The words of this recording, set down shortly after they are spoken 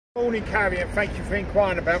Morning, Cary, and thank you for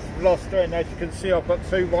inquiring about VELOSTER. And as you can see, I've got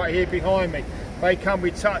two right here behind me. They come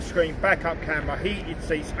with touchscreen, backup camera, heated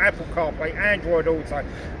seats, Apple CarPlay, Android Auto,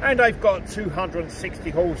 and they've got 260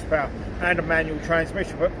 horsepower and a manual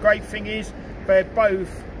transmission. But the great thing is, they're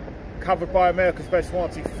both covered by America's Best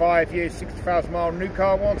warranty: 5 years, 60,000 mile new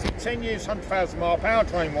car warranty, 10 years, 100,000 mile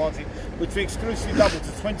powertrain warranty, which we exclusively double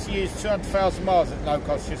to 20 years, 200,000 miles at no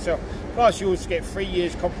cost to yourself. Plus, you also get 3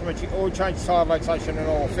 years complimentary oil change, tyre rotation, and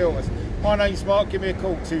oil filters. My name's Mark. Give me a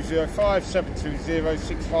call, 205 720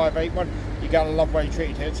 6581. You're going to love where you're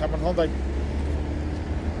treated here at Honda.